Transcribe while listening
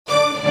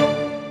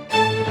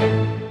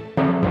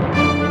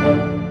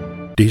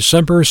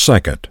December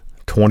 2nd,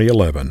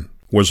 2011,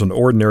 was an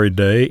ordinary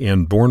day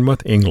in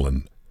Bournemouth,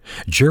 England.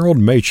 Gerald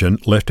Machen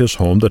left his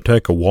home to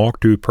take a walk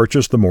to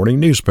purchase the morning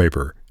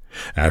newspaper.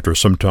 After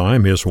some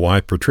time, his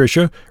wife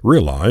Patricia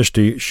realized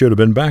he should have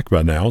been back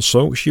by now,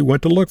 so she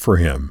went to look for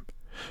him.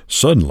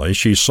 Suddenly,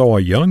 she saw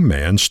a young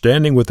man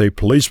standing with a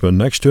policeman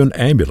next to an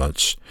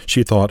ambulance.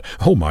 She thought,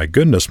 "Oh my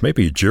goodness,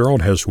 maybe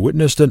Gerald has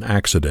witnessed an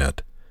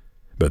accident."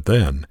 But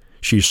then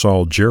she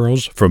saw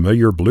Gerald's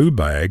familiar blue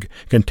bag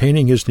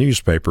containing his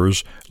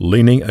newspapers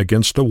leaning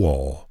against the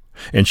wall,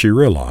 and she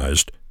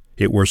realized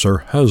it was her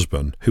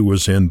husband who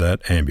was in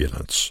that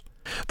ambulance.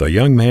 The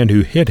young man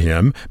who hit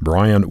him,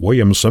 Brian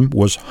Williamson,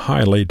 was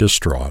highly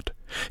distraught.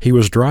 He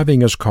was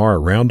driving his car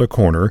around a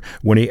corner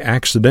when he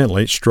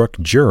accidentally struck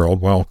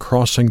Gerald while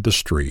crossing the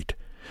street.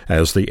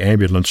 As the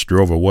ambulance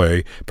drove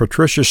away,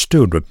 Patricia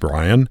stood with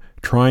Brian,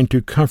 trying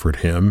to comfort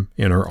him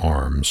in her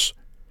arms.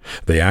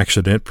 The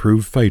accident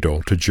proved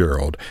fatal to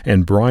Gerald,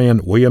 and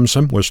Brian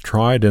Williamson was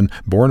tried in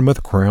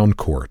Bournemouth Crown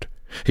Court.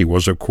 He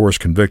was, of course,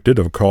 convicted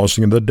of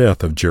causing the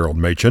death of Gerald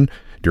Machen.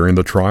 During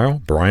the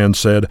trial, Brian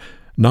said,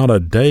 "Not a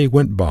day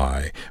went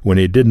by when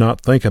he did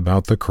not think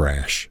about the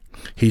crash."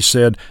 He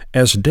said,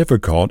 as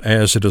difficult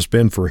as it has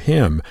been for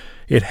him,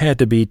 it had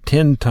to be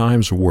 10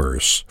 times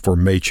worse for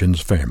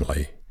Machen's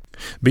family.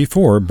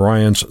 Before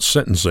Brian's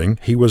sentencing,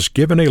 he was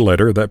given a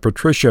letter that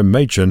Patricia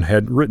Machen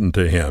had written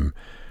to him.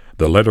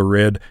 The letter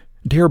read,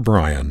 "Dear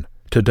Brian,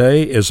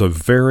 today is a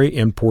very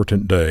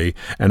important day,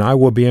 and I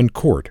will be in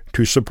court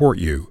to support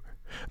you.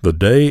 The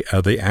day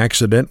of the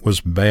accident was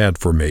bad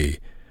for me,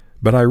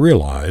 but I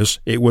realize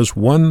it was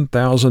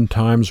 1,000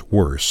 times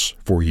worse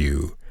for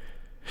you.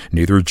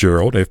 Neither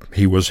Gerald, if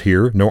he was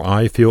here, nor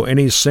I feel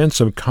any sense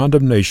of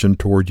condemnation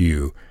toward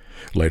you."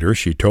 Later,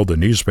 she told the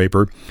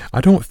newspaper, "I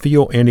don't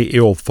feel any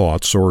ill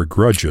thoughts or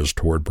grudges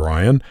toward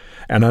Brian,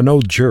 and I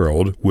know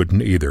Gerald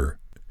wouldn't either.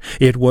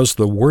 It was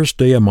the worst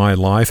day of my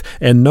life,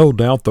 and no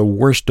doubt the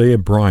worst day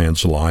of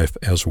Brian's life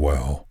as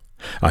well.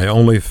 I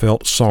only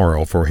felt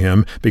sorrow for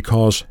him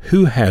because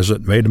who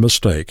hasn't made a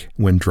mistake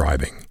when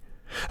driving?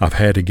 I've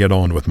had to get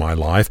on with my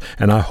life,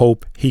 and I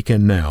hope he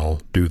can now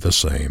do the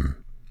same."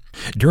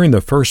 During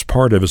the first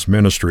part of his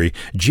ministry,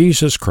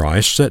 Jesus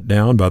Christ sat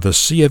down by the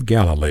Sea of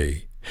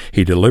Galilee.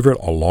 He delivered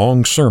a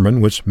long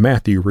sermon which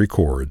Matthew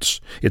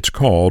records. It's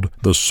called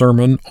the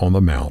Sermon on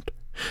the Mount.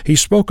 He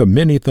spoke of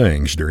many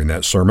things during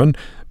that sermon,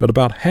 but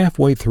about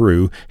halfway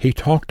through he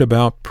talked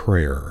about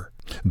prayer.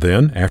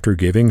 Then, after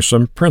giving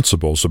some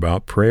principles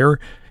about prayer,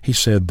 he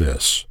said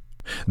this,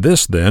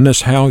 "This then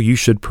is how you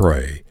should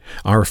pray.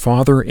 Our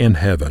Father in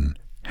heaven,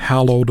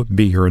 hallowed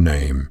be your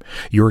name.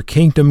 Your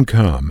kingdom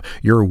come,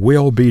 your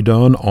will be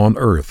done on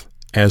earth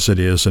as it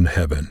is in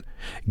heaven.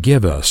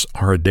 Give us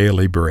our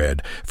daily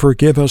bread.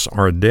 Forgive us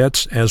our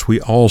debts as we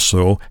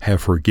also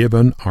have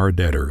forgiven our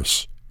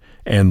debtors.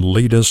 And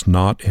lead us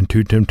not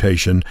into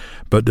temptation,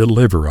 but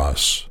deliver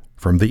us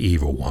from the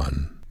evil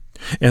one."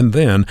 And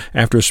then,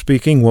 after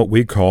speaking what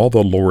we call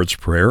the Lord's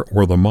Prayer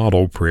or the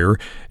model prayer,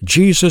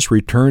 Jesus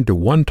returned to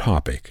one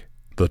topic,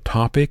 the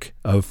topic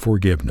of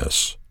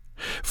forgiveness.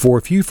 "For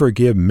if you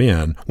forgive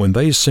men when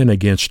they sin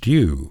against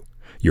you,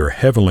 your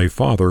heavenly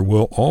Father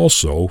will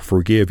also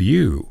forgive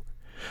you.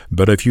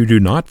 But if you do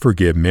not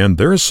forgive men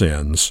their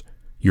sins,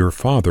 your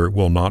Father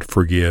will not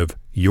forgive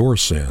your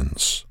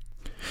sins."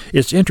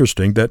 It's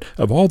interesting that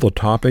of all the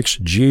topics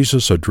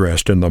Jesus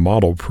addressed in the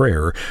model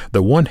prayer,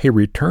 the one he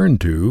returned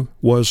to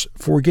was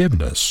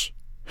forgiveness.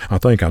 I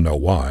think I know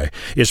why.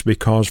 It's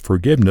because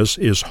forgiveness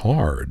is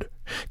hard.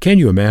 Can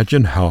you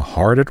imagine how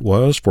hard it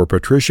was for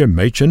Patricia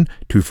Machen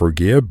to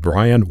forgive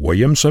Brian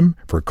Williamson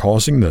for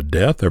causing the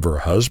death of her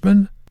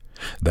husband?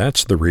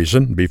 That's the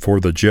reason, before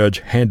the judge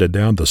handed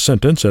down the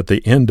sentence at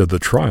the end of the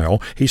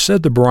trial, he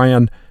said to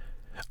Brian,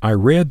 "I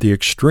read the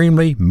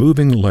extremely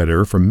moving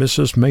letter from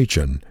Mrs.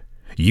 Machen.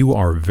 You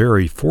are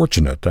very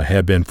fortunate to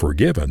have been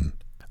forgiven."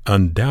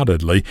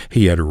 Undoubtedly,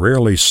 he had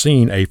rarely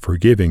seen a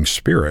forgiving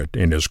spirit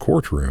in his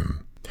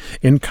courtroom.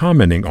 In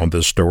commenting on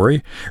this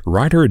story,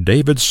 writer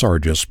David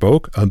Sargent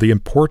spoke of the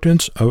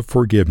importance of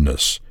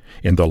forgiveness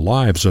in the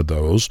lives of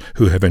those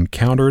who have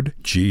encountered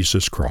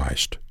Jesus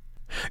Christ.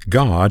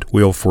 God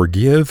will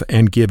forgive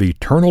and give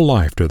eternal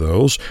life to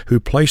those who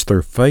place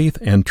their faith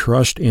and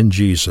trust in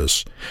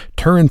Jesus,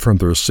 turn from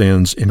their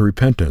sins in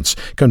repentance,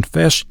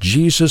 confess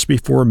Jesus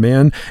before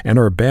men, and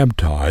are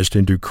baptized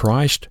into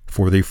Christ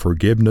for the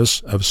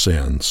forgiveness of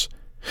sins.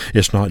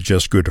 It's not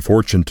just good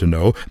fortune to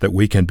know that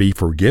we can be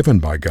forgiven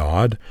by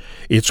God.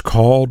 It's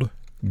called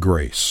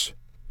grace.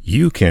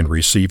 You can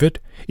receive it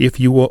if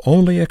you will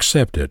only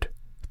accept it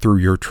through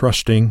your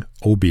trusting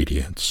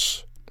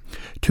obedience.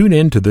 Tune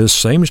in to this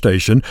same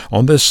station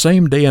on this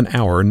same day and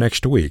hour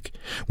next week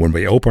when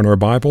we open our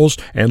Bibles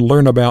and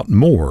learn about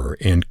more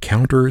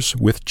encounters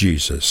with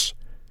Jesus.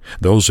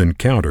 Those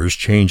encounters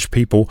changed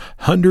people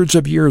hundreds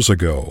of years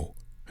ago,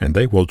 and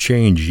they will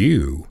change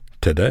you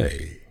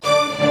today.